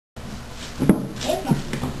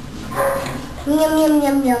Yum, yum,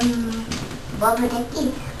 yum, yum. Bubble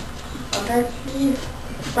ducky. Bubble ducky.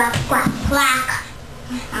 Quack, quack, quack.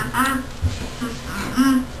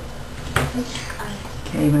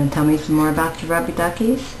 Okay, you want to tell me some more about the rubber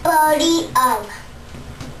duckies? Body of.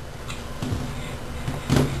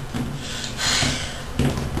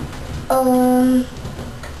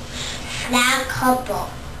 That couple.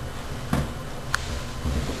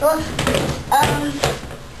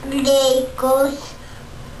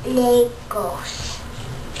 Legos.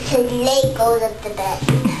 It says Legos at the bed.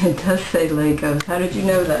 It does say Legos. How did you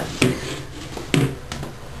know that?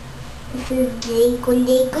 It says Lego.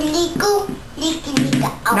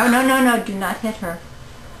 No, no, no, no. Do not hit her.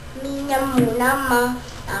 Mina, muna, ma.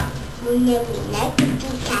 Muna,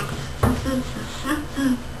 kitty cat.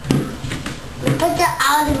 Put the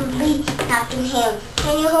other big duck in here.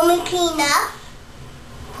 Can you help me clean up?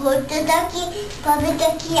 Put the ducky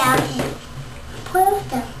out here. Put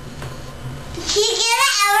them. Did she get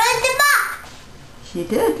it out of the box? She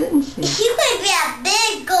did, didn't she? She's going to be a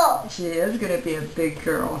big girl. She is going to be a big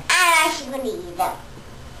girl. And she's going to eat them.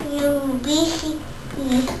 You busy.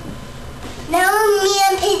 Now me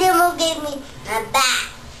and Peter will give me a bath.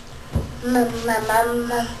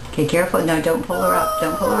 Mama. Okay, careful. No, don't pull her up.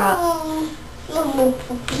 Don't pull her up. To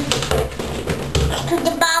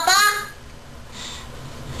the baba.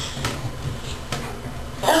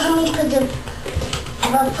 Let me put the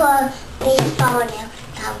baseball in.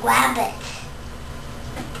 I'll grab it.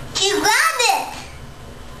 You grab it.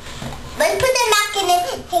 Let's put the napkin in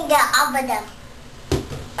and take the over them.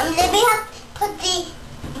 And then we have to put the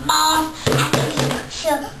ball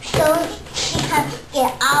so she can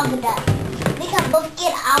get over them. We can both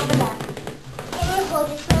get over them. Can you hold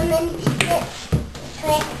this one and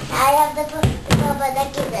I have to put the rubber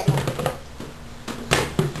duckies in it.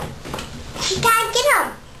 She can't get them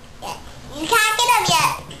yet. You can't get them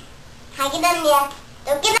yet. Can't get them yet.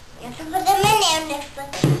 Don't get them. You have to put them in there next one.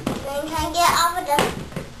 Then you can't get over them.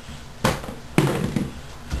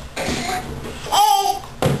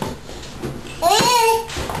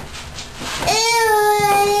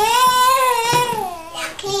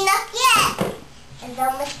 Not clean up yet. It's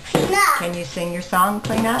almost clean up. Can you sing your song,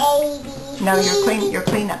 Clean Up? A, B, C. No, your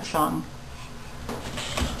cleanup song.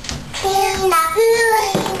 Clean up,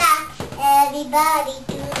 everybody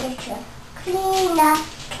do the show. Clean up,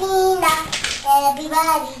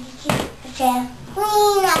 everybody do the show.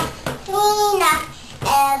 Clean up,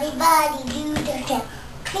 everybody do the show.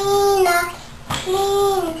 Clean up,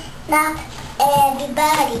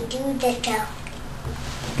 everybody do the show.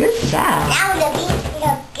 Good job. Now the bees, we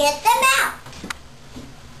gotta get them out.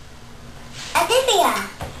 I think we are.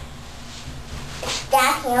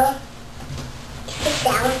 Down here. Sit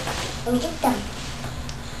down and get them.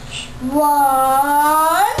 1,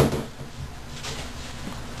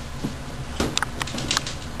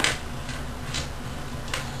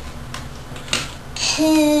 2.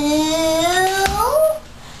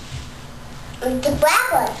 With the black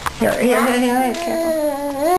one. Here, careful.